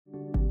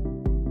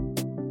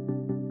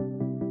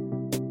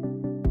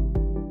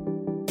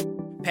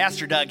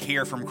Pastor Doug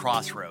here from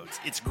Crossroads.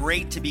 It's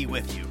great to be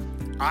with you.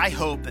 I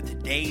hope that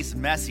today's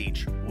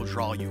message will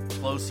draw you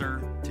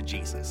closer to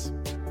Jesus.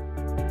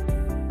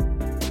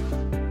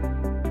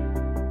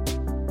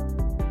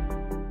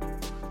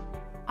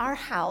 Our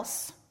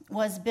house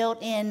was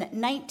built in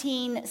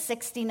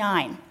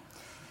 1969.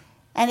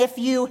 And if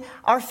you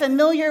are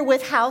familiar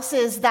with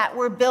houses that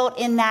were built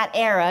in that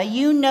era,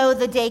 you know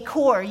the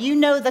decor, you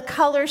know the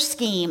color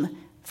scheme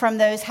from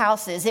those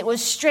houses. It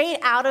was straight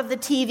out of the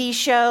TV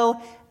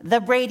show, The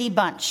Brady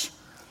Bunch.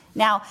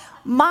 Now,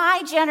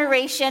 my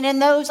generation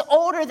and those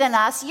older than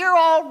us, you're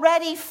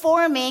already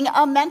forming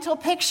a mental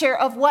picture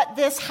of what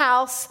this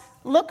house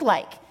looked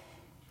like.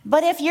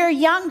 But if you're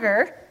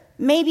younger,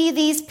 maybe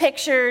these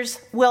pictures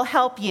will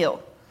help you.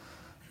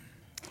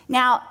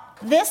 Now,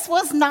 this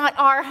was not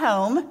our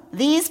home.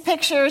 These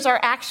pictures are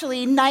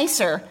actually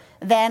nicer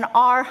than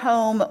our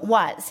home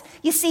was.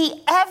 You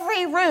see,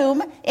 every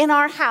room in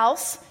our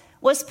house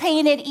was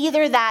painted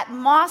either that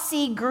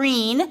mossy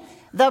green,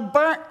 the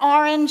burnt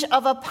orange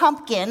of a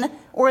pumpkin,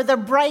 or the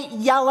bright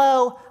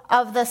yellow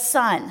of the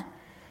sun.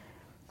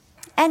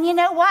 And you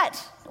know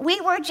what? We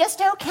were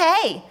just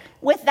okay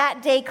with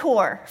that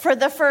decor for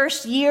the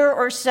first year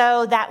or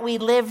so that we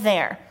lived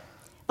there.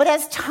 But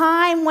as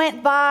time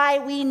went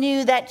by, we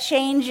knew that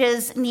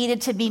changes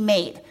needed to be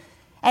made.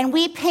 And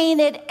we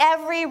painted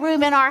every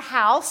room in our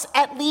house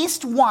at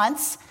least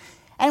once.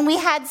 And we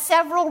had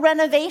several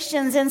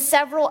renovations and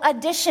several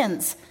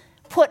additions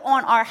put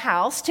on our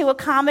house to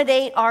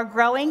accommodate our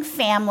growing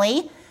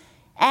family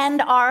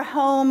and our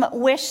home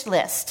wish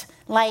list,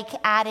 like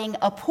adding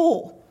a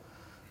pool.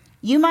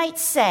 You might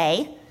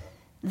say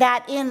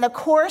that in the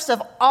course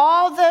of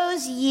all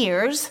those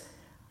years,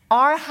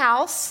 our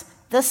house,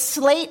 the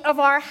slate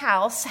of our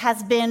house,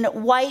 has been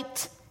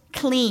wiped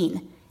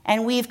clean,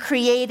 and we've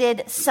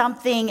created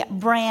something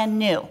brand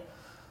new.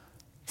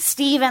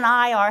 Steve and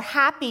I are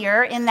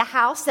happier in the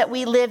house that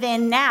we live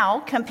in now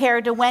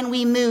compared to when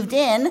we moved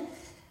in.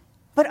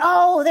 But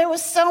there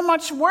was so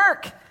much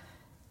work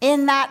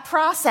in that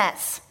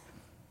process.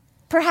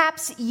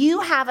 Perhaps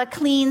you have a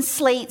clean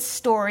slate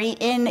story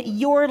in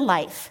your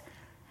life,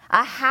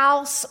 a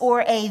house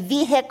or a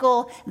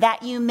vehicle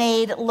that you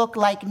made look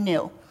like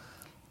new.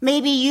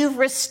 Maybe you've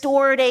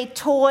restored a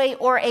toy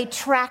or a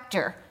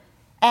tractor,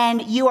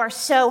 and you are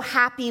so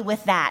happy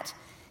with that.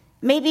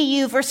 Maybe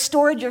you've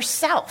restored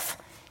yourself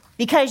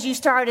because you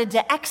started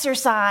to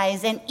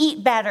exercise and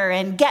eat better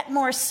and get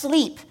more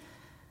sleep.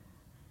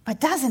 But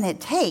doesn't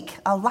it take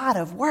a lot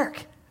of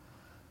work?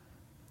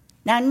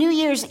 Now, New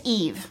Year's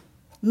Eve,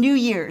 New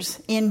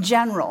Year's in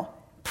general,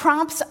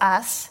 prompts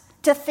us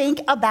to think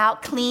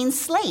about clean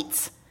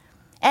slates.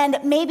 And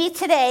maybe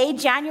today,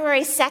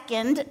 January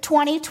 2nd,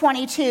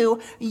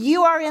 2022,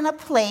 you are in a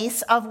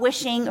place of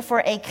wishing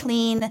for a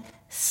clean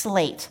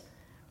slate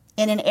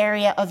in an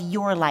area of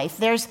your life.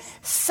 There's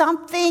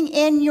something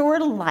in your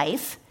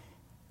life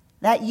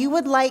that you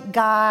would like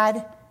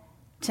God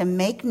to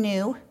make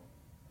new,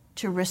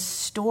 to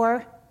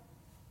restore,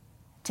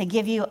 to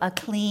give you a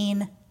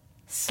clean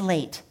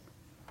slate.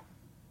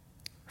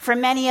 For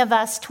many of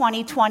us,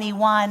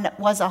 2021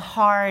 was a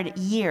hard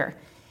year.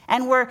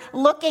 And we're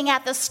looking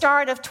at the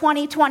start of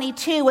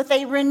 2022 with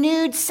a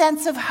renewed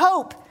sense of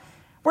hope.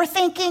 We're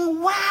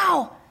thinking,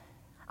 wow,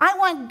 I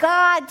want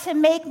God to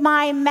make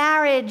my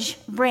marriage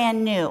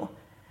brand new.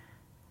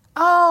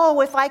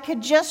 Oh, if I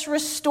could just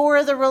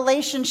restore the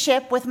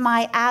relationship with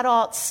my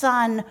adult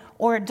son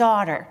or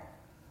daughter.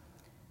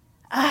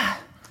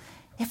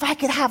 If I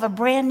could have a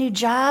brand new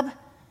job.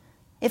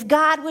 If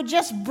God would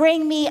just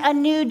bring me a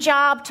new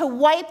job to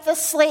wipe the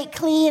slate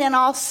clean and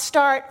I'll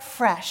start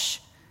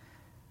fresh.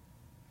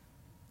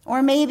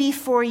 Or maybe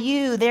for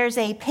you, there's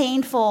a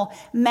painful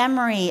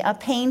memory, a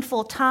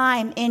painful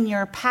time in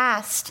your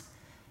past,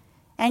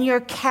 and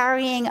you're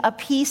carrying a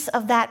piece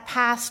of that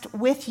past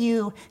with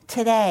you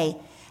today,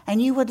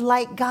 and you would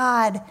like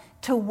God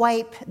to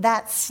wipe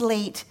that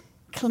slate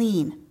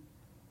clean.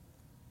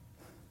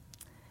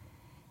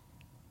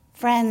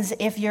 Friends,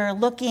 if you're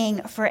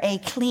looking for a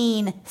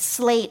clean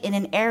slate in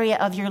an area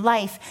of your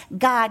life,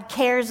 God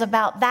cares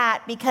about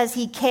that because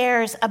he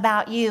cares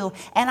about you.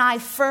 And I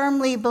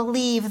firmly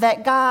believe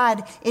that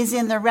God is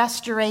in the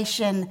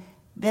restoration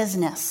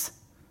business.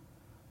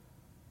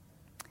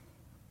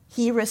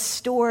 He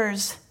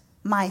restores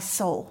my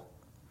soul.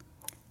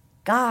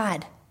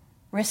 God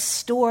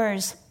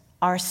restores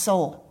our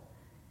soul.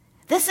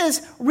 This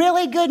is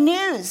really good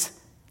news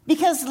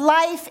because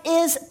life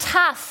is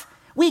tough.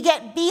 We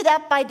get beat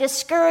up by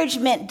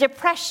discouragement,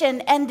 depression,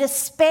 and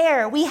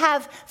despair. We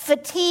have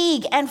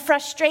fatigue and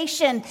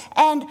frustration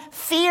and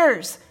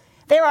fears.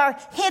 There are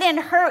hidden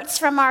hurts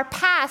from our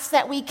past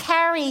that we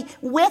carry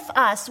with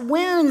us,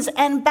 wounds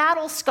and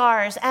battle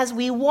scars as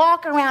we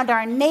walk around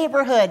our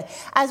neighborhood,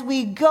 as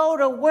we go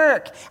to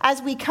work,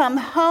 as we come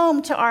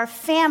home to our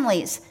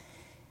families,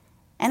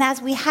 and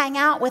as we hang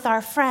out with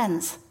our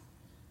friends.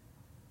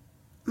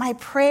 My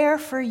prayer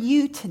for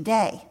you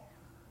today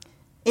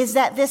is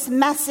that this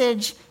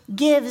message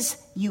gives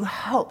you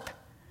hope,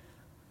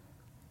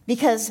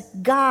 because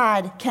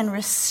God can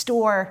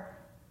restore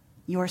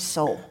your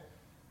soul.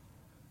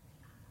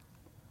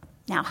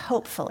 Now,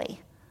 hopefully,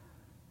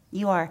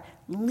 you are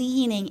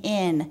leaning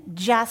in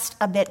just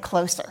a bit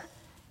closer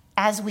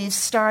as we've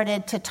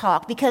started to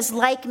talk, because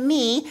like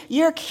me,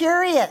 you're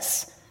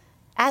curious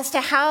as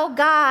to how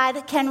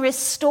God can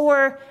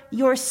restore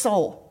your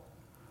soul.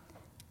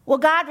 Well,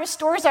 God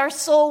restores our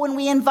soul when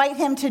we invite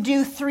him to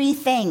do three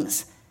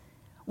things.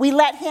 We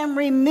let him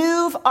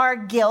remove our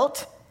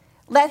guilt,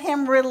 let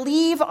him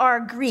relieve our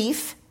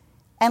grief,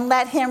 and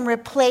let him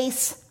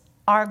replace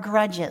our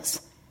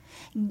grudges.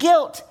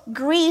 Guilt,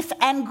 grief,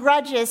 and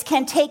grudges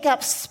can take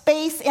up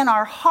space in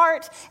our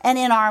heart and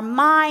in our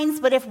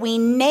minds, but if we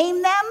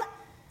name them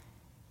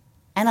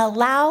and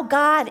allow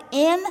God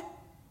in,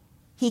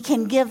 he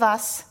can give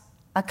us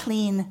a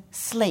clean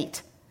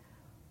slate.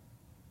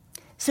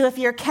 So if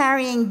you're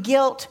carrying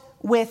guilt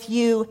with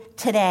you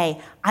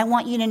today, I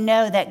want you to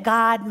know that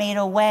God made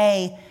a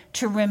way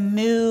to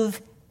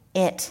remove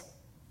it.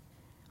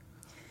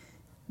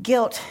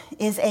 Guilt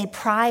is a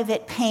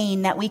private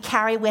pain that we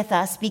carry with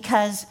us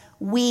because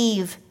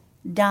we've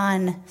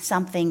done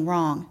something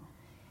wrong,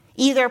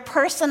 either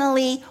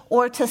personally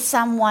or to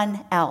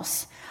someone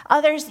else.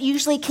 Others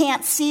usually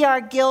can't see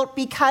our guilt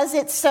because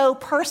it's so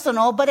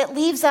personal, but it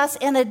leaves us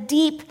in a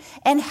deep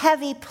and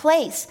heavy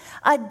place,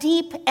 a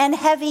deep and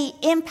heavy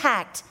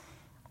impact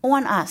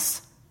on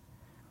us.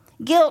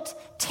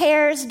 Guilt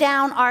tears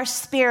down our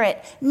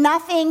spirit.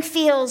 Nothing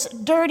feels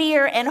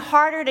dirtier and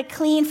harder to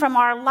clean from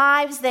our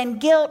lives than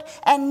guilt,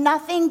 and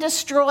nothing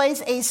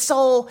destroys a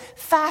soul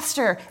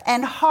faster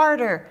and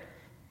harder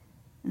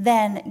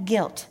than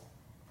guilt.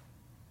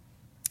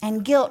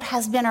 And guilt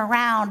has been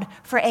around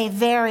for a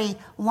very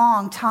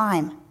long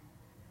time.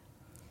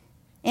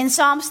 In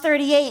Psalms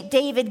 38,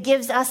 David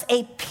gives us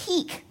a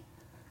peek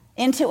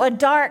into a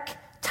dark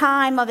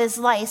time of his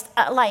life,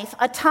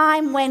 a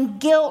time when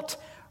guilt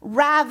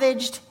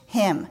ravaged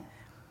him.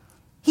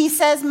 He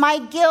says, "My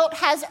guilt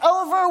has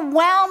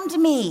overwhelmed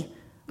me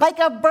like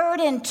a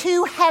burden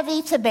too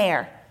heavy to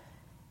bear.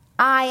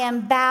 I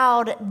am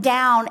bowed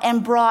down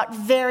and brought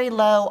very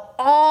low.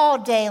 All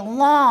day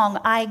long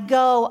I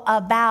go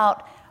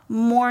about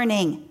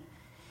mourning."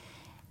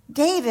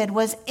 David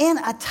was in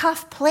a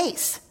tough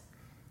place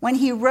when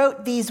he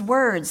wrote these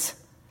words.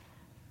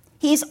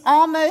 He's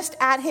almost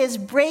at his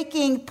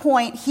breaking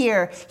point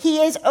here.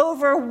 He is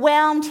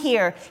overwhelmed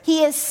here.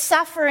 He is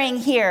suffering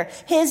here.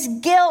 His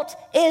guilt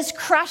is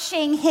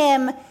crushing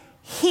him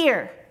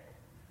here.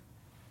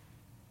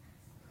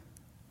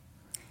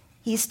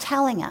 He's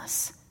telling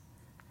us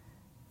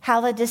how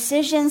the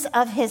decisions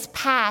of his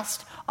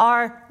past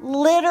are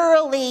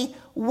literally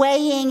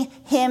weighing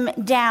him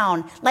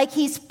down, like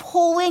he's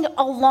pulling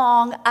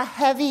along a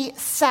heavy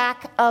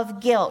sack of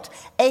guilt,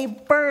 a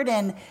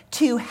burden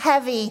too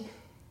heavy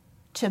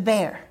to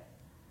bear.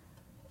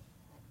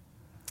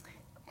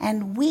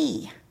 And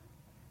we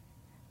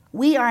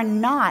are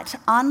not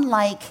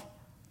unlike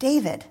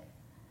David.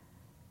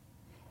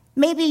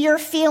 Maybe you're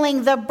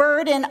feeling the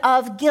burden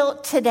of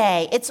guilt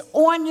today. It's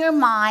on your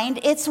mind.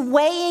 It's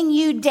weighing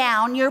you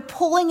down. You're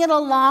pulling it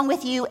along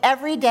with you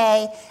every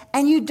day,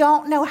 and you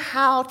don't know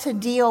how to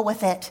deal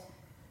with it.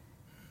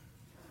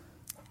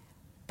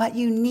 But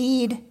you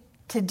need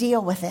to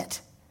deal with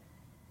it.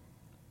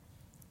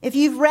 If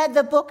you've read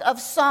the book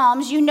of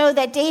Psalms, you know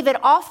that David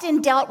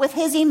often dealt with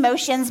his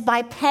emotions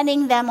by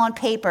penning them on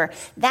paper.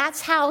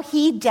 That's how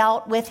he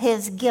dealt with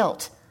his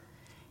guilt.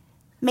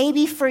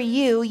 Maybe for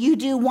you, you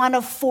do one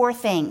of four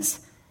things.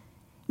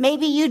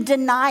 Maybe you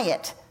deny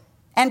it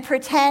and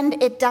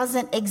pretend it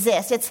doesn't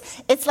exist.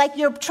 It's like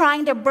you're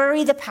trying to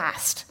bury the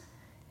past.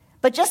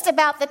 But just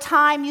about the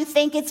time you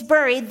think it's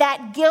buried,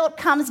 that guilt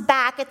comes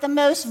back at the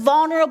most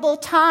vulnerable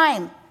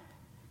time.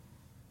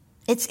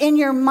 It's in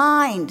your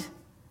mind.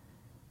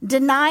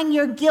 Denying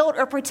your guilt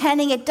or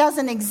pretending it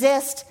doesn't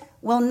exist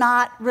will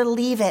not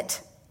relieve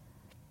it.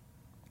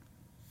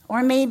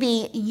 Or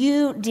maybe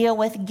you deal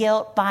with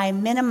guilt by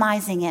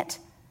minimizing it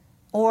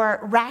or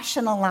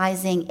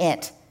rationalizing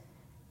it.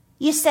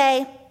 You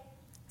say,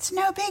 "It's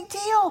no big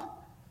deal.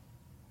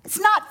 It's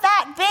not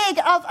that big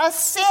of a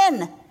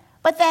sin."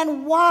 But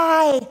then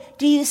why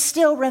do you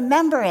still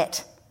remember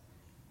it?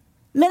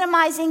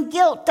 Minimizing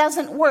guilt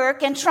doesn't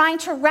work, and trying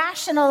to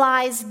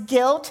rationalize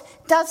guilt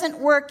doesn't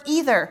work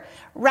either.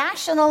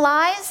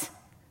 Rationalize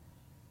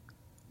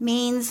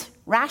means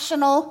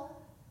rational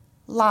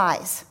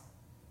lies.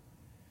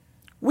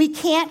 We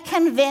can't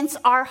convince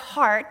our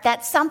heart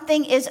that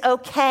something is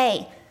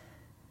okay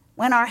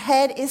when our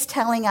head is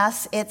telling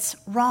us it's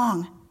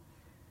wrong.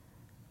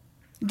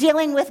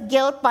 Dealing with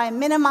guilt by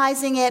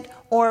minimizing it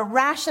or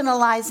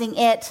rationalizing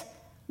it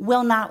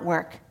will not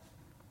work.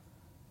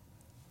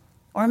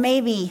 Or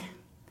maybe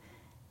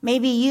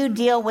you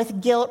deal with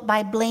guilt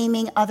by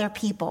blaming other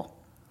people.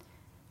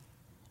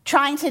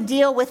 Trying to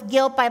deal with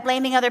guilt by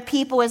blaming other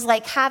people is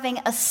like having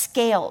a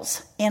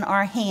scales in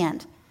our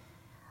hand.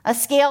 A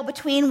scale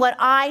between what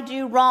I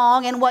do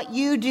wrong and what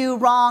you do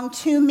wrong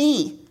to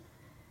me.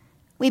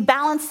 We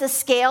balance the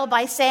scale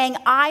by saying,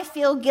 "I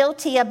feel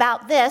guilty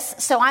about this,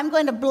 so I'm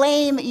going to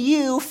blame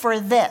you for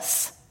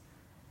this."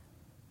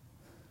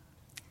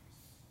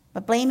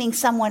 But blaming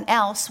someone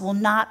else will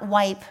not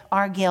wipe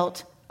our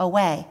guilt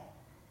away.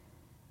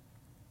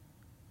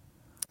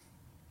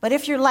 But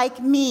if you're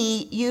like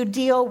me, you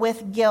deal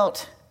with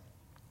guilt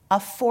a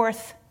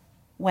fourth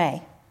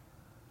way.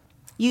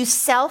 You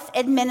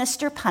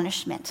self-administer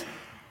punishment.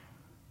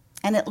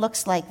 And it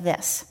looks like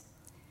this.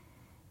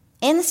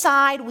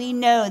 Inside, we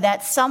know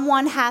that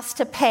someone has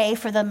to pay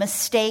for the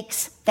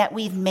mistakes that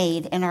we've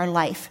made in our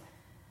life.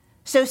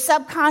 So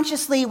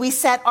subconsciously, we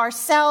set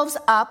ourselves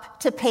up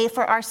to pay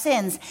for our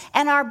sins.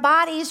 And our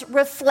bodies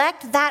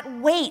reflect that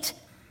weight.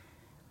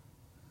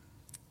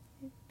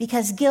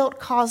 Because guilt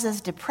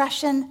causes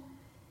depression.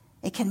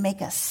 It can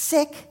make us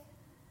sick.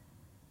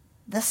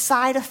 The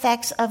side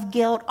effects of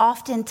guilt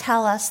often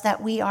tell us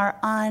that we are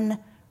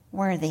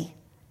unworthy.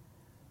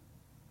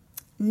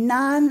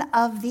 None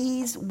of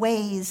these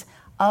ways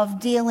of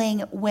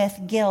dealing with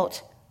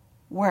guilt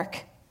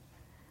work.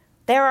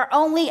 There are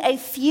only a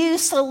few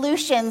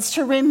solutions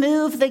to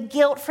remove the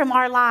guilt from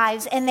our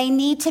lives, and they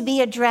need to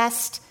be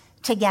addressed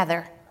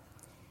together.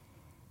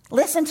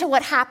 Listen to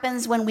what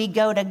happens when we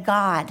go to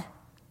God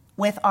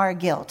with our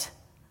guilt.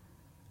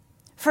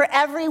 For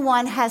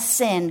everyone has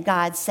sinned,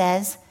 God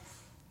says,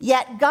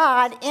 yet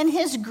God, in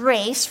his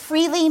grace,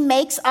 freely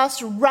makes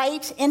us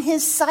right in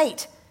his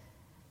sight.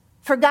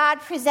 For God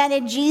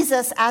presented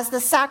Jesus as the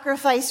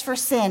sacrifice for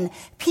sin.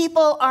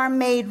 People are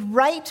made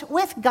right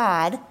with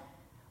God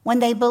when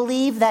they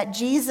believe that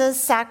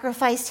Jesus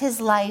sacrificed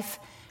his life,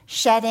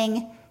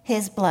 shedding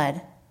his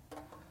blood.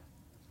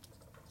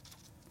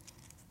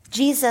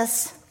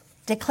 Jesus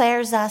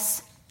declares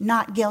us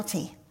not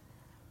guilty.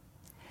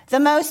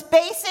 The most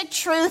basic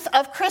truth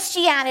of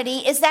Christianity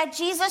is that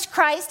Jesus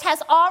Christ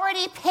has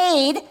already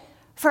paid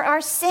for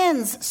our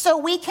sins, so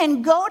we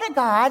can go to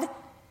God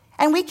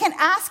and we can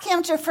ask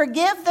him to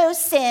forgive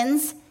those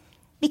sins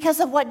because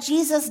of what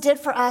Jesus did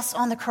for us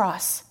on the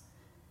cross.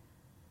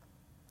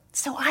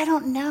 So I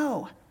don't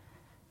know.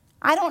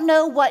 I don't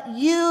know what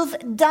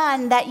you've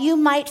done that you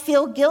might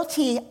feel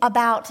guilty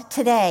about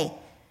today.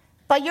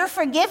 But your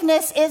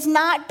forgiveness is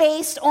not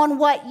based on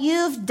what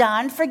you've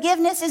done.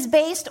 Forgiveness is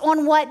based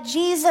on what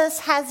Jesus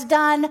has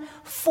done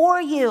for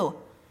you.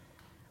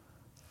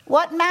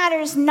 What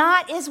matters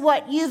not is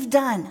what you've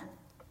done.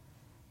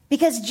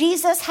 Because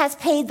Jesus has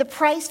paid the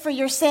price for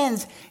your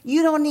sins.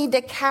 You don't need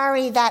to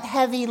carry that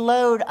heavy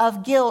load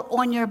of guilt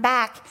on your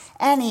back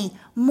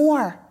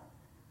anymore.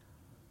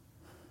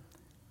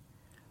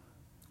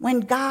 When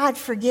God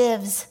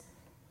forgives,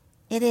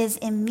 it is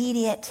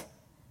immediate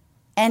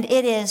and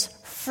it is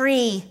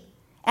free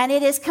and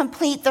it is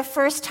complete the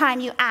first time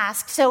you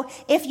ask. So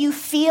if you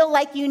feel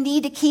like you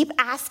need to keep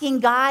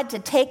asking God to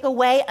take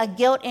away a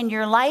guilt in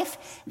your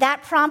life,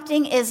 that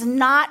prompting is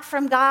not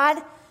from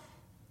God.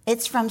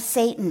 It's from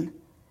Satan.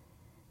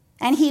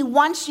 And he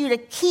wants you to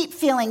keep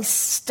feeling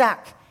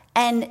stuck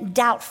and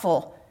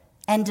doubtful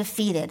and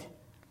defeated.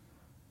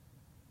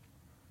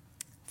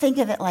 Think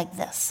of it like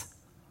this.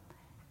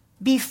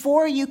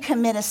 Before you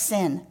commit a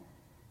sin,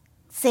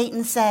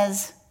 Satan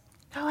says,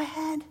 go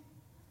ahead.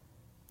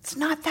 It's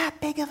not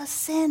that big of a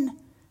sin.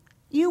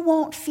 You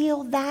won't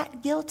feel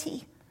that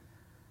guilty.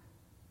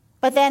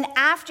 But then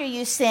after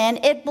you sin,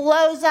 it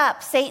blows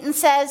up. Satan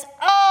says,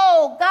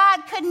 oh,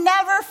 God could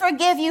never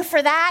forgive you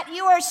for that.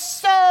 You are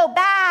so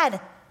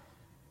bad.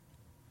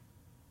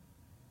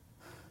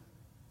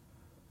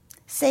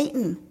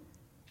 Satan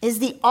is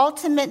the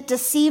ultimate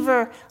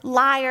deceiver,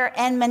 liar,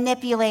 and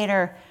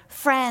manipulator.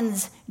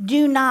 Friends,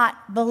 do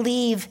not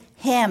believe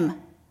him.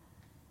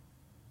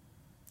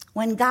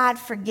 When God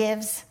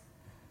forgives,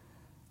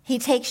 he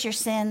takes your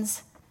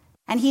sins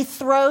and he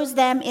throws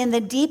them in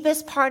the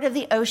deepest part of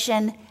the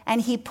ocean,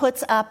 and he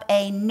puts up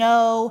a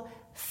no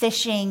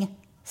fishing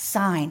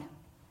sign.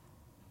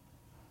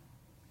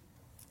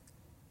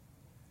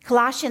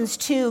 Colossians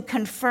 2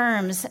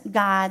 confirms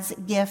God's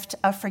gift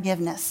of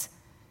forgiveness.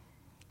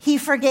 He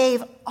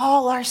forgave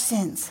all our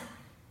sins.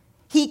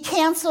 He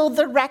canceled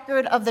the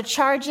record of the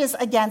charges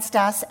against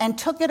us and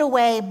took it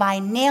away by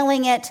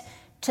nailing it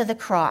to the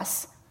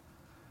cross.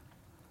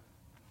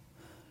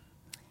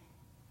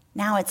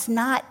 Now, it's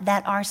not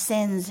that our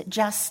sins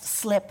just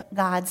slip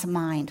God's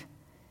mind.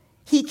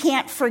 He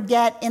can't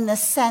forget in the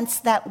sense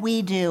that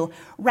we do.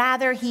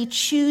 Rather, he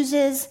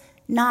chooses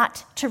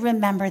not to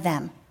remember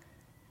them.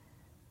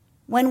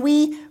 When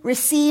we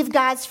receive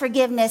God's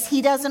forgiveness,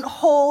 he doesn't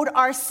hold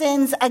our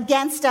sins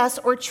against us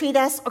or treat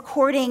us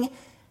according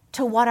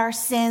to what our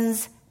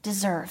sins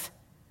deserve.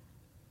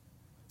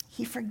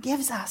 He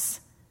forgives us.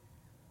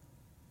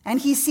 And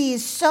he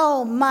sees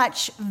so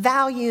much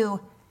value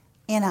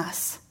in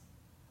us.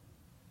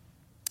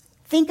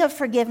 Think of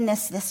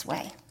forgiveness this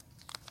way.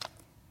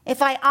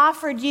 If I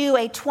offered you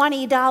a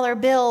 $20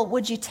 bill,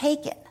 would you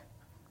take it?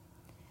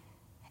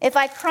 If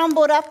I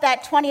crumbled up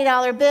that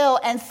 $20 bill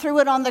and threw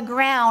it on the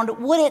ground,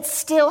 would it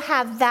still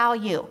have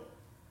value?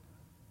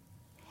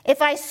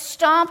 If I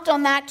stomped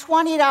on that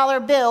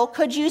 $20 bill,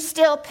 could you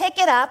still pick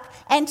it up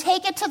and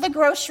take it to the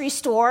grocery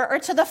store or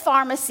to the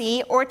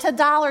pharmacy or to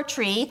Dollar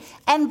Tree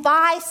and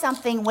buy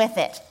something with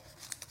it?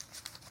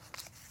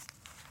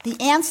 The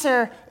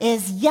answer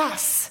is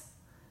yes.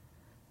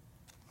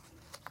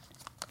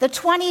 The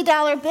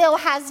 $20 bill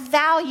has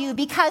value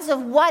because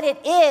of what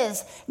it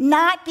is,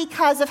 not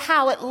because of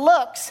how it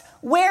looks,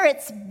 where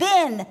it's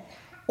been,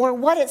 or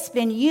what it's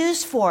been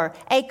used for.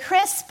 A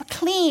crisp,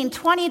 clean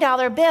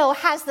 $20 bill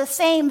has the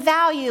same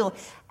value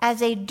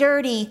as a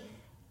dirty,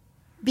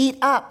 beat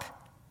up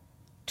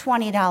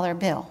 $20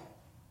 bill.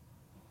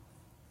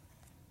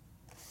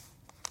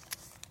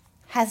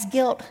 Has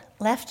guilt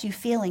left you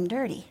feeling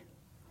dirty?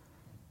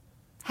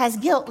 Has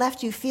guilt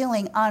left you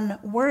feeling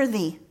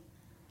unworthy?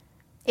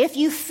 If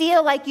you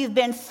feel like you've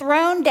been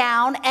thrown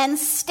down and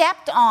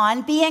stepped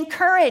on, be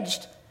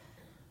encouraged.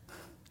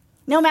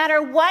 No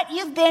matter what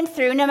you've been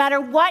through, no matter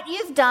what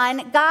you've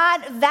done,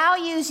 God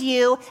values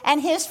you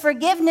and his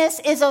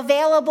forgiveness is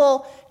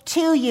available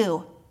to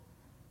you.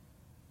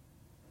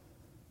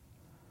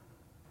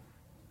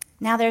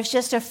 Now there's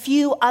just a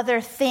few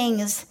other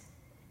things,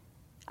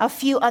 a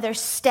few other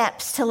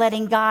steps to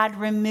letting God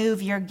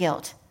remove your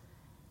guilt.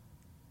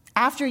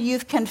 After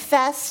you've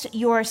confessed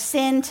your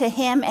sin to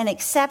him and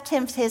accept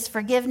his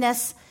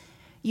forgiveness,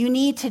 you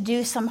need to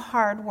do some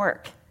hard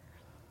work.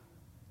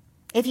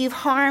 If you've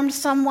harmed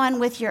someone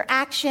with your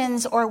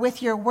actions or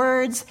with your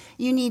words,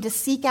 you need to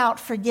seek out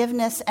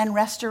forgiveness and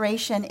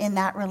restoration in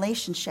that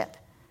relationship.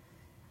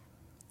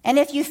 And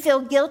if you feel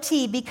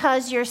guilty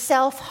because you're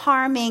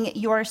self-harming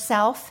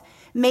yourself,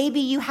 maybe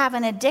you have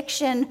an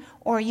addiction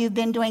or you've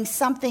been doing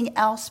something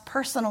else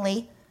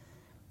personally,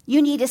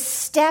 you need to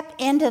step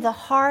into the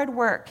hard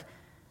work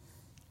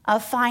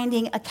of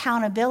finding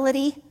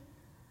accountability,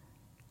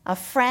 a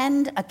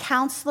friend, a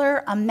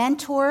counselor, a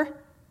mentor,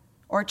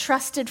 or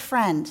trusted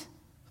friend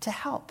to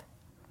help.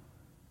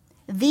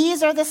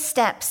 These are the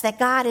steps that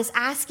God is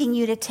asking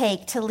you to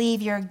take to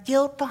leave your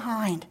guilt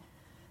behind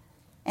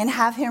and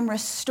have him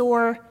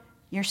restore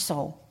your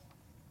soul.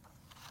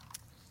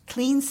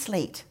 Clean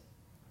slate.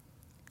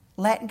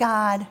 Let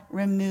God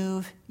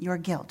remove your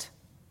guilt.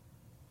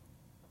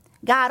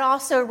 God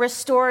also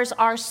restores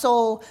our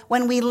soul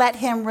when we let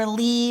him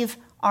relieve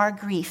our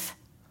grief.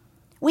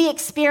 We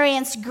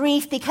experience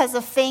grief because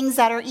of things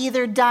that are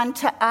either done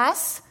to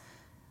us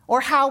or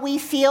how we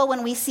feel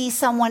when we see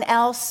someone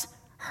else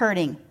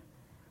hurting.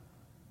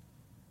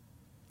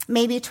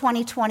 Maybe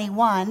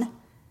 2021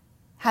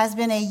 has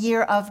been a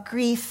year of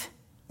grief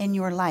in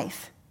your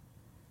life.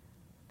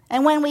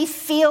 And when we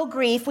feel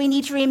grief, we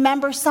need to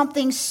remember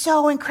something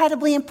so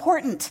incredibly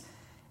important.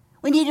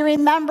 We need to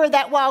remember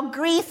that while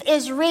grief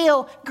is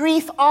real,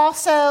 grief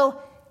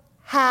also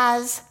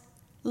has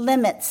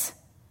limits.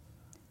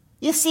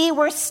 You see,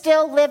 we're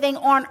still living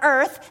on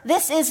earth.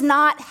 This is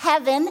not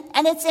heaven,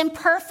 and it's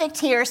imperfect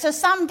here. So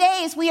some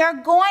days we are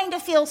going to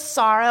feel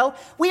sorrow.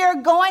 We are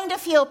going to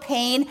feel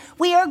pain.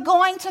 We are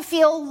going to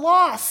feel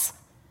loss.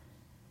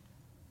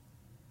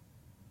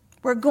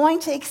 We're going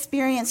to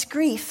experience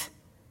grief.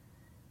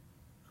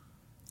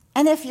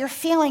 And if you're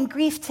feeling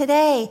grief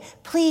today,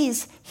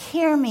 please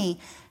hear me.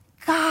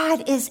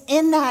 God is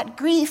in that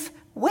grief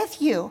with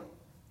you.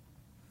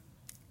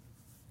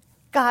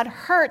 God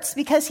hurts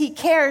because he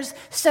cares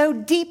so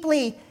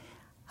deeply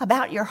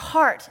about your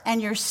heart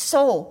and your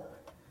soul.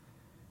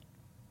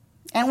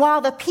 And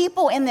while the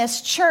people in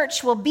this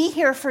church will be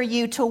here for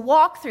you to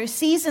walk through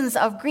seasons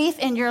of grief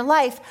in your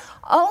life,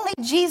 only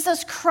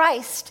Jesus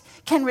Christ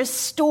can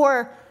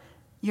restore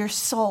your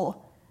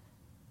soul.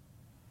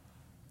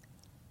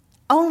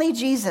 Only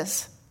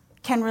Jesus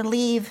can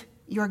relieve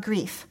your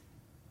grief.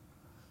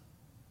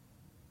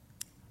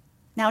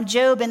 Now,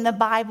 Job in the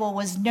Bible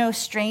was no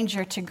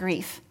stranger to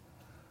grief.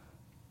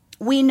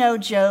 We know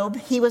Job.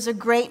 He was a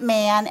great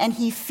man and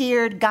he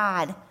feared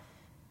God.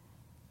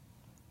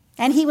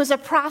 And he was a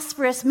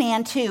prosperous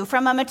man too.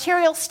 From a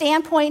material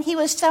standpoint, he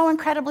was so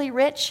incredibly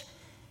rich.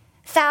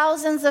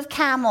 Thousands of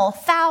camel,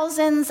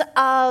 thousands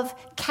of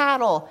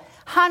cattle,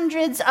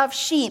 hundreds of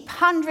sheep,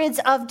 hundreds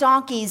of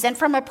donkeys. And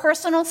from a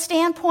personal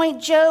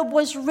standpoint, Job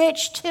was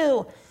rich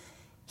too.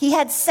 He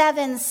had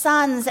 7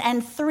 sons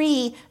and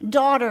 3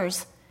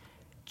 daughters.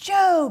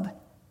 Job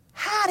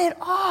had it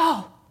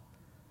all.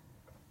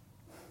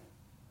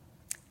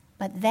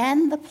 But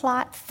then the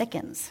plot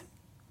thickens.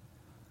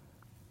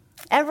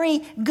 Every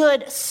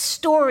good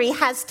story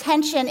has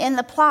tension in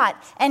the plot,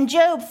 and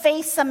Job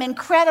faced some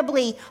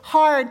incredibly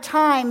hard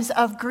times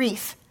of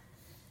grief.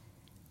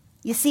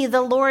 You see,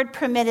 the Lord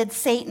permitted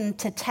Satan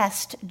to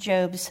test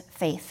Job's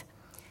faith,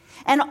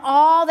 and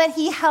all that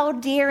he held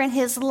dear in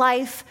his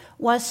life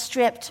was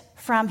stripped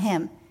from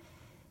him.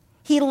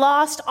 He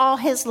lost all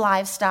his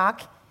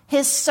livestock,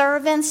 his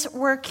servants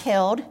were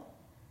killed,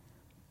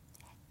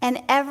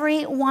 and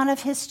every one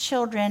of his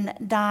children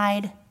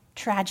died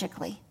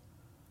tragically.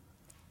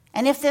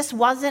 And if this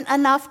wasn't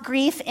enough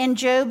grief in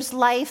Job's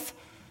life,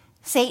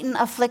 Satan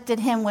afflicted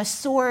him with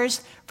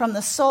sores from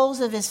the soles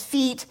of his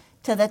feet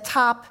to the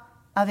top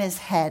of his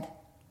head.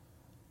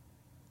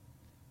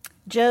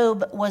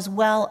 Job was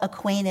well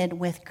acquainted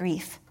with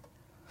grief.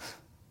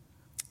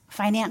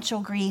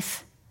 Financial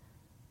grief,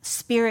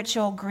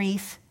 spiritual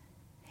grief,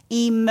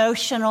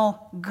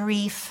 emotional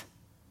grief.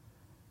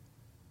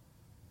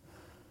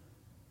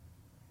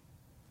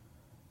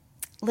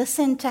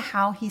 Listen to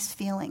how he's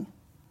feeling.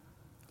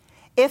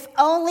 If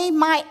only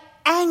my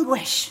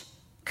anguish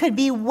could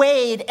be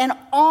weighed and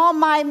all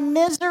my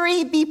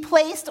misery be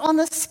placed on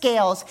the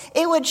scales,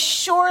 it would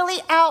surely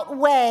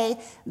outweigh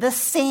the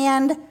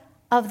sand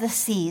of the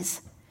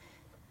seas.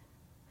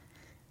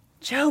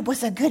 Job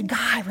was a good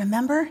guy,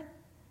 remember?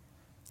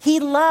 He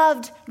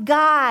loved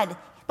God,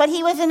 but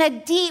he was in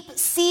a deep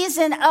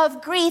season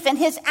of grief, and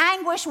his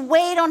anguish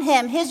weighed on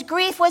him. His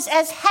grief was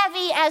as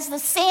heavy as the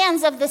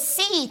sands of the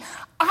sea.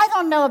 I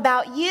don't know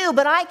about you,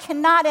 but I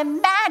cannot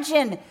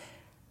imagine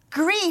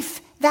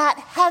grief that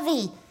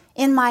heavy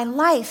in my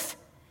life.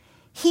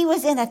 He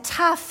was in a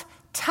tough,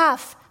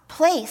 tough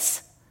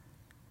place.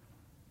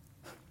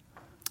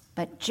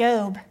 But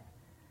Job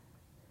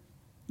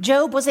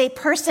was a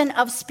person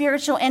of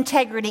spiritual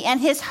integrity, and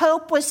his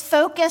hope was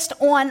focused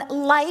on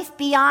life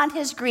beyond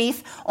his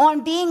grief,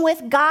 on being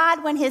with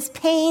God when his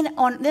pain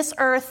on this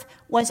earth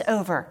was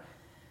over.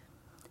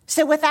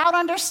 So without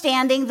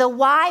understanding the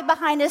why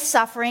behind his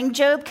suffering,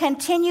 Job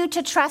continued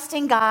to trust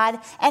in God,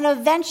 and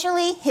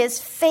eventually his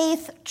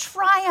faith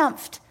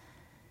triumphed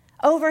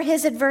over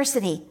his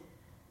adversity.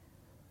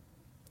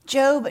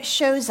 Job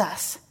shows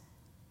us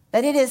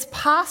that it is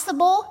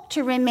possible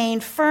to remain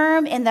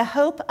firm in the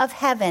hope of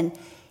heaven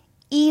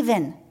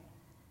even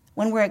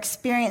when we're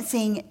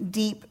experiencing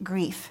deep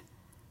grief.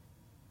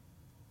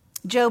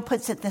 Job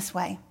puts it this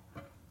way: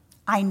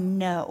 I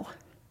know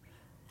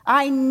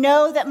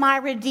that my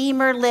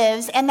Redeemer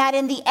lives, and that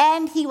in the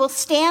end he will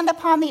stand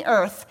upon the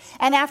earth.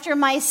 And after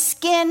my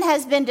skin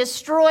has been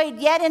destroyed,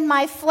 yet in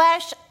my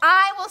flesh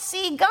I will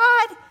see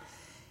God.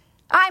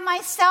 I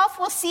myself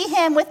will see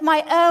him with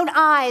my own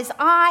eyes,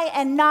 I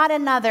and not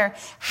another.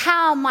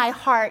 How my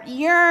heart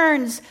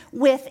yearns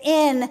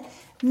within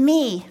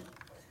me.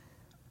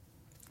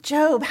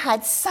 Job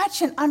had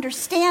such an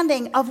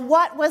understanding of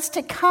what was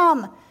to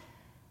come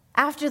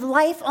after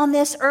life on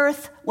this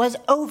earth was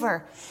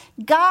over.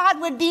 God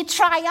would be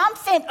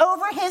triumphant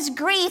over his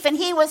grief, and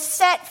he was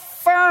set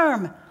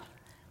firm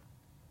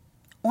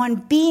on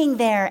being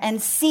there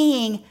and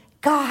seeing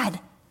God.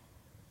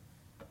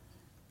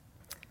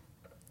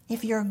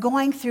 If you're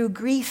going through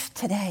grief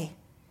today,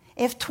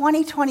 if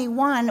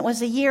 2021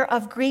 was a year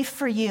of grief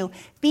for you,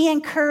 be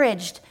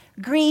encouraged.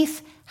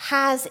 Grief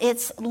has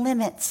its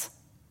limits.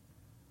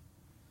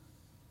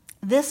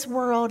 This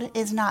world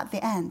is not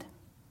the end.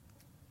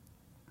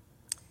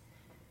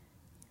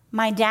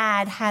 My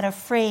dad had a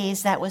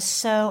phrase that was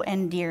so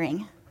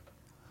endearing.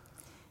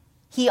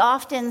 He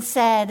often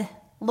said,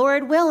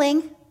 Lord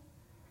willing,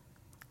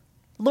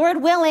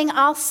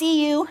 I'll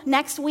see you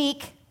next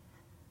week.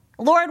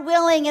 Lord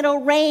willing,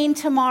 it'll rain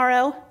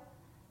tomorrow.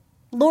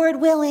 Lord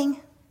willing.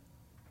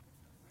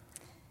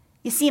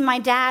 You see, my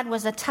dad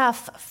was a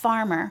tough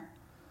farmer.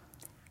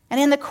 And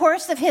in the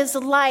course of his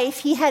life,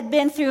 he had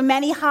been through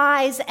many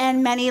highs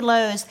and many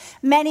lows,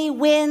 many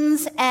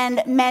wins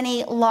and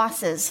many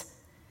losses.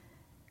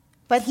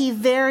 But he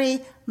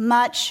very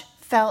much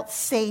felt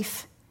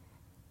safe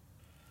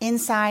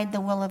inside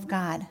the will of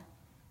God.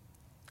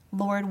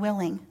 Lord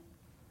willing.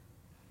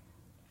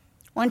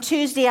 On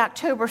Tuesday,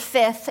 October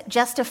 5th,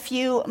 just a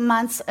few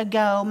months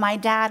ago, my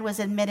dad was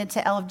admitted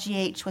to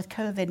LFGH with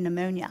COVID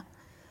pneumonia.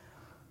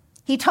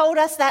 He told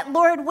us that,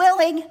 Lord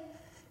willing,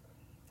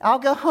 I'll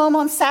go home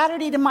on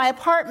Saturday to my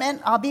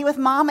apartment. I'll be with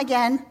Mom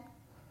again.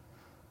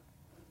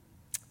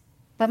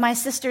 But my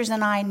sisters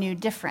and I knew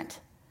different.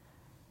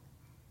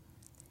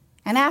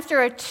 And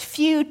after a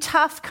few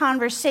tough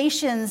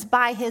conversations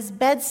by his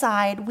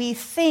bedside, we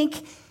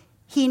think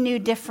he knew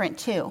different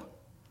too.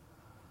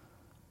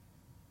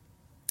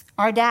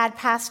 Our dad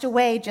passed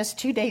away just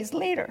 2 days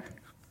later.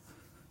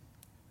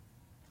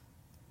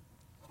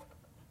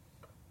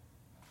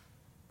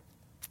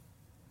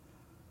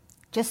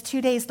 Just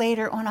 2 days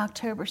later on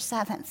October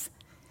 7th,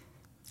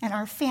 and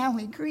our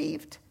family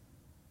grieved.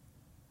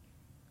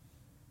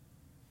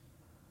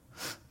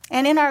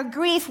 And in our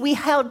grief, we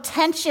held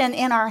tension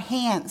in our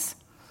hands.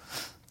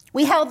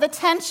 We held the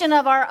tension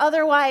of our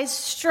otherwise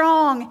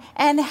strong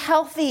and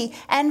healthy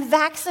and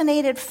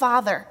vaccinated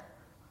father.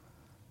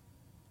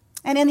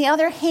 And in the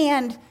other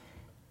hand,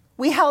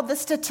 we held the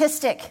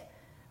statistic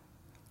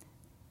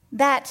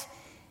that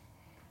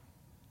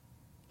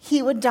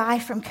he would die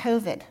from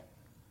COVID.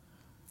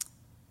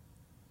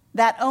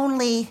 That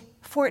only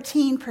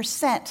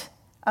 14%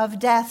 of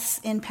deaths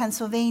in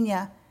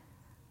Pennsylvania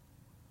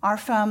are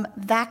from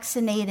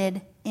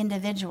vaccinated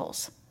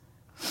individuals.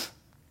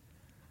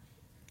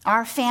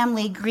 Our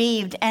family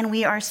grieved, and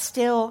we are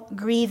still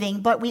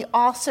grieving, but we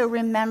also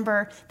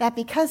remember that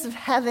because of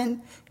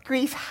heaven,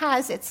 grief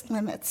has its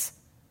limits.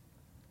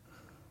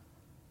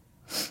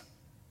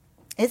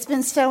 It's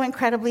been so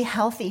incredibly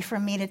healthy for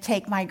me to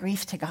take my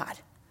grief to God.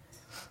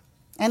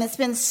 And it's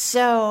been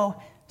so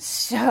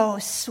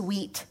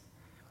sweet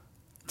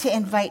to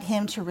invite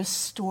him to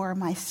restore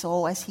my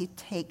soul as he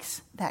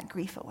takes that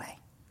grief away.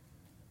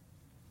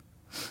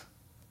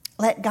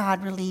 Let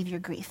God relieve your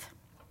grief.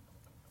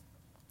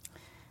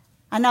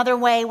 Another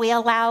way we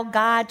allow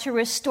God to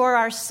restore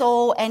our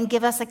soul and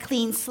give us a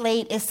clean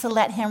slate is to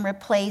let him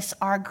replace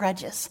our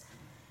grudges.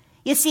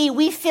 You see,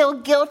 we feel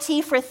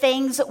guilty for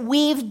things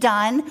we've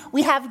done.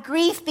 We have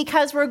grief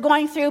because we're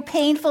going through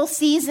painful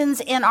seasons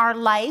in our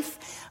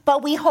life,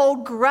 but we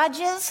hold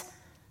grudges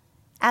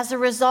as a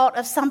result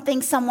of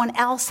something someone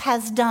else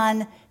has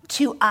done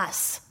to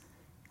us.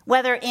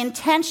 Whether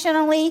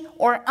intentionally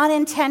or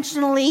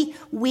unintentionally,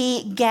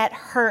 we get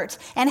hurt.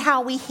 And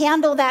how we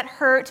handle that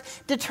hurt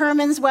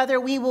determines whether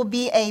we will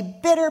be a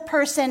bitter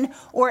person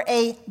or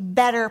a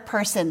better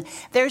person.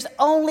 There's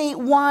only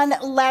one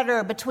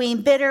letter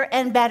between bitter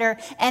and better,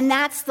 and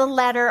that's the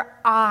letter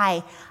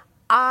I.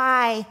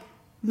 I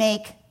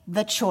make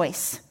the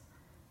choice.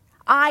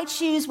 I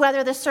choose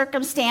whether the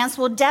circumstance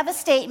will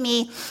devastate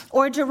me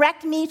or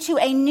direct me to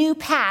a new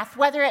path,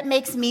 whether it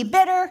makes me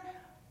bitter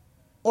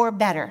or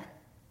better.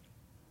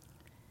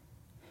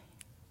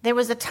 There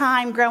was a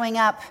time growing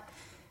up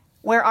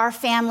where our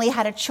family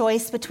had a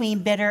choice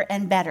between bitter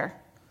and better.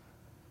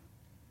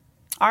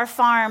 Our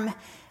farm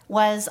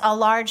was a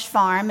large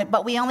farm,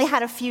 but we only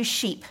had a few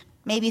sheep,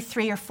 maybe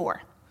 3 or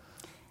 4.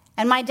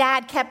 And my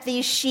dad kept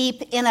these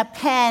sheep in a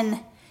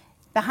pen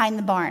behind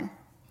the barn.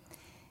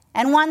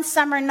 And one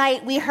summer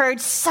night, we heard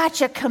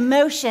such a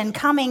commotion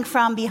coming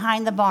from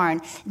behind the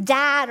barn.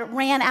 Dad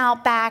ran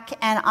out back,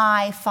 and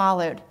I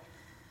followed.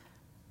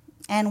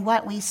 And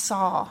what we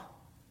saw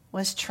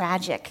was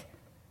tragic.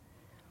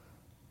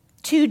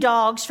 2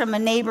 dogs from a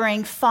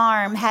neighboring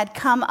farm had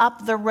come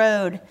up the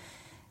road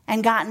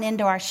and gotten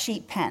into our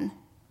sheep pen.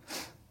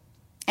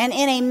 And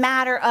in a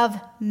matter of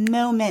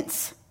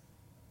moments,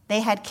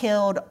 they had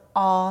killed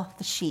all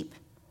the sheep.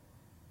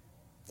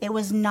 It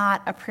was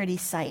not a pretty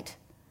sight.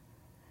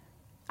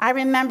 I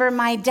remember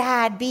my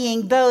dad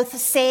being both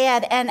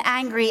sad and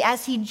angry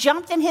as he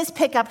jumped in his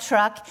pickup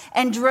truck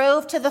and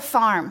drove to the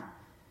farm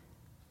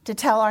to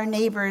tell our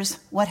neighbors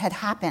what had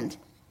happened.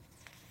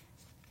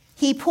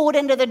 He pulled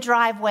into the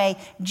driveway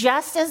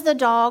just as the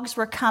dogs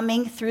were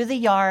coming through the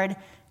yard,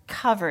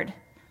 covered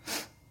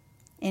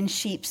in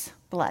sheep's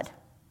blood.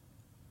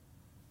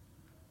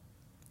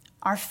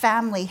 Our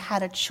family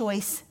had a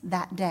choice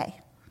that day.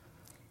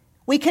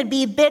 We could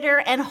be bitter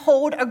and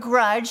hold a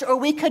grudge, or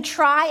we could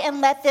try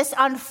and let this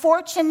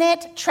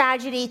unfortunate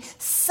tragedy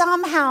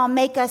somehow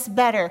make us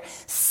better,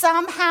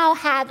 somehow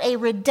have a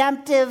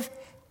redemptive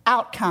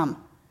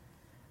outcome.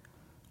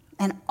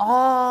 And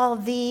all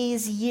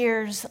these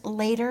years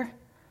later,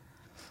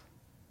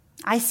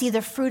 I see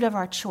the fruit of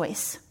our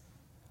choice.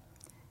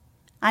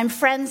 I'm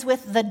friends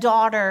with the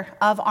daughter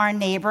of our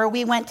neighbor.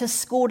 We went to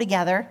school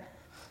together,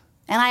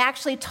 and I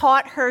actually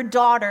taught her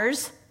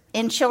daughters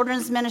in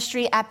children's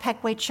ministry at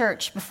Peckway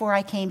Church before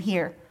I came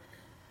here.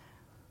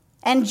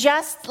 And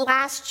just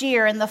last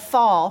year in the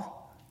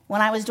fall,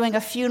 when I was doing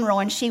a funeral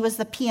and she was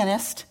the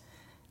pianist,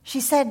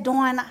 she said,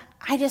 "Dawn,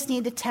 I just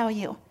need to tell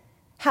you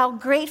how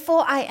grateful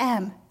I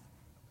am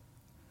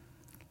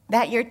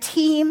that your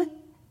team,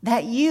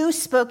 that you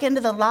spoke into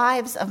the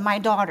lives of my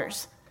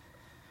daughters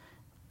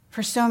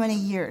for so many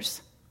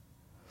years."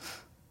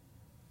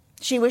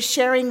 She was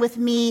sharing with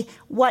me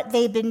what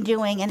they've been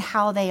doing and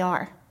how they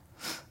are.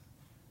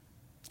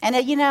 And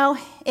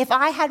if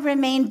I had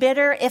remained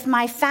bitter, if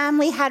my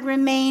family had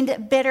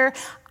remained bitter,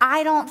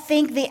 I don't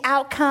think the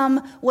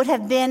outcome would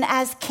have been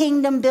as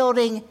kingdom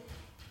building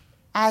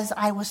as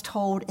I was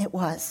told it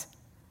was.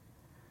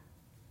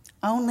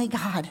 Only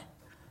God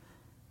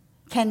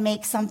can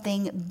make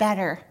something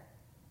better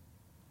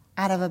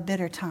out of a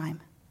bitter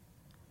time.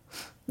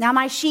 Now,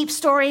 my sheep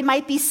story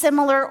might be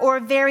similar or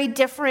very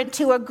different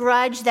to a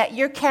grudge that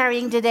you're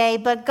carrying today,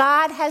 but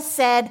God has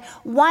said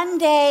one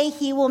day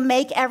he will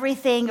make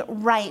everything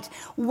right.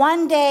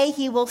 One day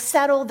he will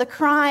settle the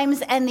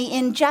crimes and the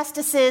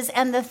injustices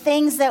and the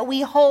things that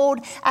we hold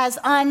as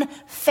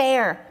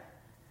unfair.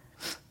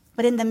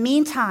 But in the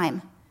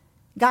meantime,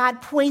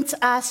 God points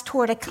us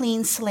toward a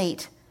clean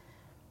slate.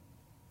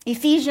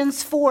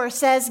 Ephesians 4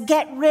 says,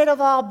 "Get rid of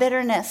all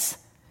bitterness.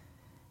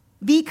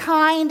 Be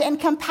kind and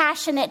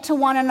compassionate to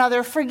one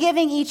another,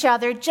 forgiving each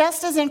other,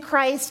 just as in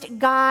Christ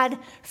God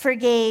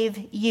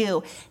forgave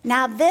you."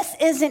 Now, this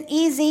isn't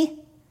easy,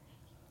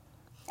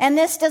 and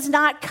this does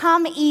not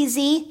come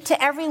easy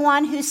to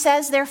everyone who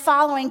says they're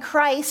following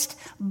Christ.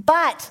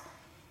 But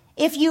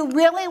if you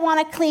really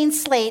want a clean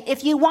slate,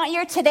 if you want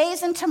your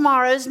todays and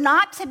tomorrows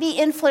not to be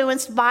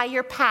influenced by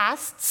your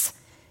pasts,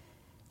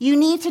 you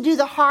need to do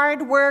the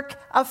hard work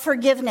of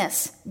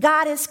forgiveness.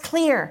 God is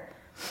clear.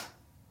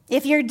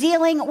 If you're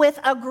dealing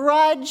with a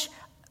grudge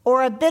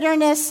or a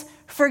bitterness,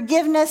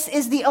 forgiveness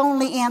is the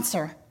only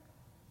answer.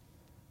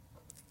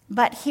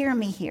 But hear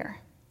me here.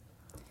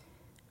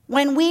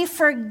 When we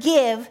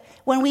forgive,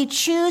 when we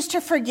choose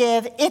to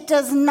forgive, it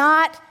does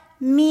not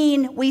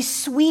mean we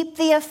sweep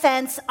the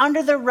offense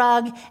under the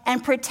rug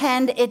and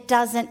pretend it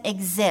doesn't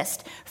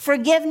exist.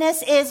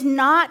 Forgiveness is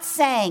not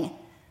saying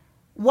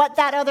what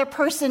that other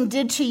person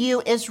did to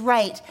you is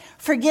right.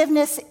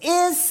 Forgiveness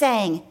is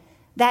saying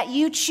that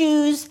you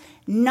choose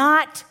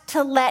not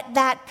to let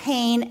that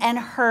pain and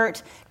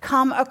hurt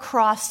come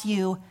across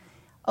you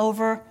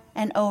over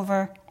and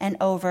over and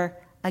over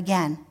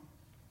again.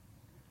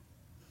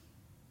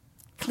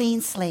 Clean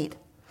slate.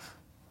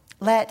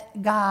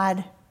 Let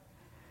God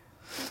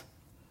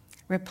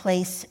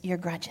replace your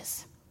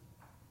grudges.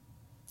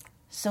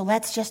 So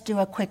let's just do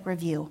a quick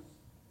review.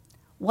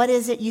 What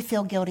is it you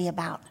feel guilty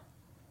about?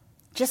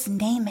 Just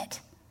name it.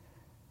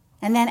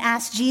 And then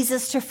ask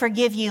Jesus to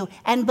forgive you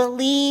and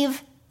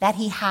believe that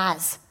he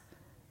has.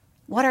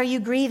 What are you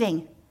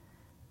grieving?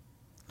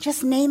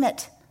 Just name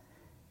it.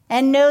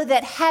 And know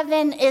that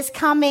heaven is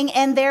coming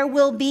and there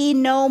will be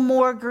no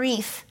more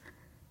grief.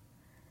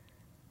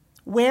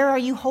 Where are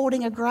you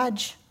holding a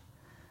grudge?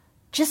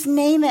 Just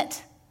name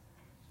it.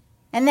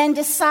 And then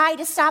decide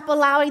to stop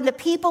allowing the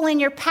people in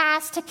your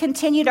past to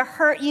continue to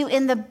hurt you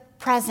in the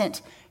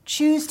present.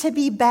 Choose to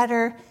be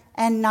better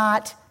and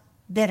not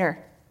bitter.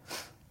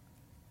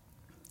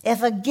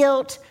 If a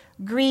guilt,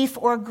 grief,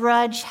 or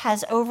grudge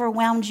has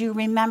overwhelmed you,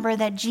 remember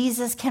that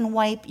Jesus can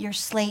wipe your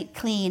slate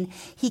clean.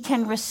 He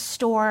can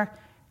restore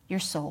your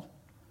soul.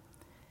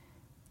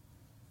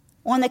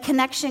 On the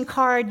connection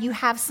card, you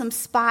have some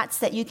spots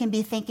that you can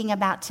be thinking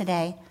about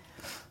today.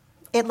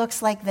 It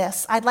looks like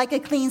this. I'd like a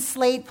clean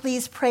slate.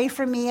 Please pray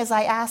for me as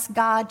I ask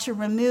God to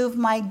remove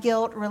my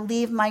guilt,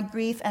 relieve my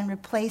grief, and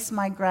replace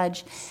my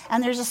grudge.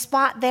 And there's a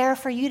spot there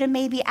for you to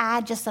maybe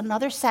add just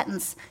another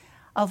sentence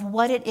of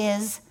what it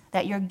is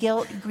that your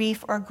guilt,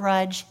 grief, or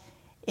grudge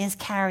is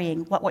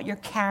carrying, what you're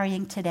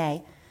carrying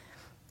today.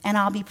 And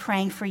I'll be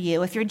praying for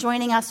you. If you're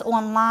joining us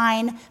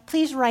online,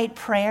 please write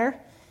prayer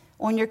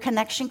on your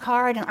connection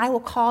card, and I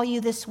will call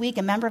you this week.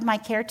 A member of my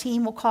care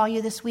team will call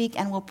you this week,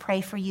 and we'll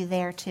pray for you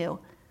there too.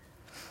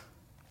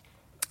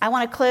 I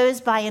want to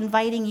close by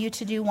inviting you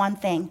to do one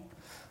thing.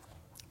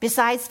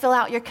 Besides fill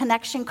out your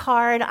connection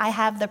card, I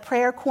have the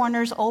prayer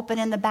corners open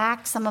in the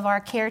back. Some of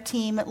our care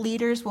team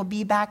leaders will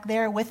be back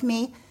there with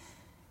me.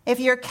 If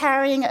you're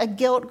carrying a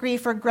guilt,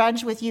 grief, or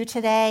grudge with you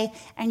today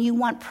and you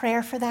want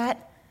prayer for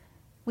that,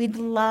 we'd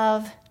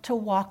love to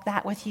walk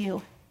that with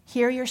you,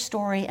 hear your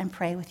story, and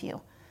pray with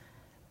you.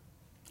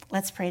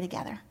 Let's pray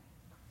together.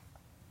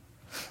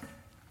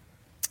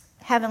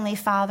 Heavenly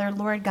Father,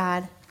 Lord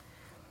God,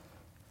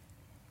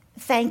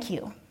 thank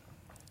you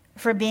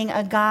for being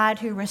a God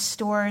who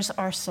restores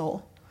our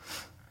soul.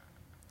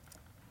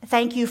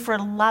 Thank you for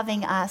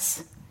loving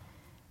us.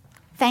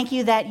 Thank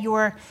you that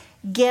your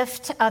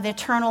gift of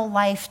eternal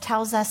life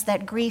tells us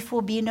that grief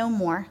will be no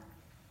more.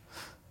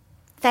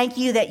 Thank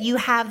you that you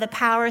have the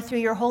power through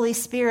your Holy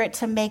Spirit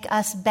to make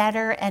us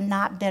better and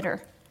not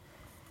bitter.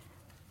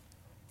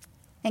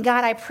 And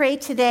God, I pray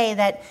today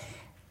that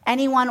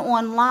anyone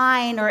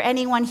online or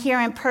anyone here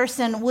in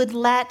person would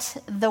let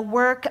the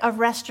work of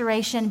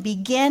restoration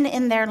begin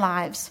in their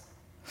lives.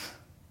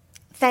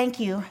 Thank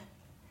you.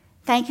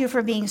 Thank you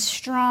for being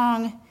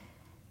strong.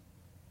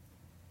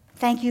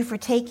 Thank you for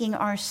taking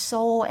our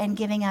soul and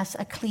giving us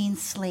a clean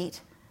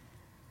slate.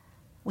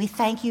 We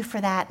thank you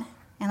for that.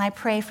 And I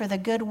pray for the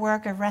good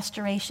work of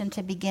restoration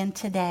to begin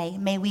today.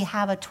 May we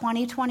have a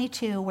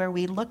 2022 where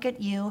we look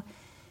at you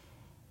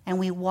and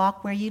we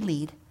walk where you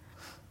lead.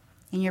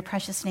 In your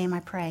precious name I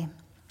pray.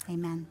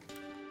 Amen.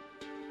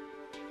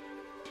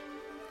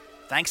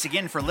 Thanks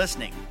again for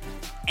listening.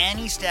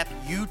 Any step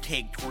you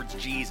take towards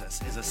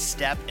Jesus is a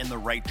step in the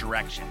right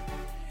direction.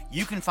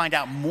 You can find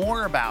out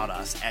more about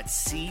us at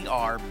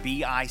crbic.org.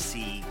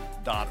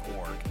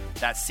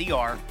 That's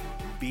crbic.org.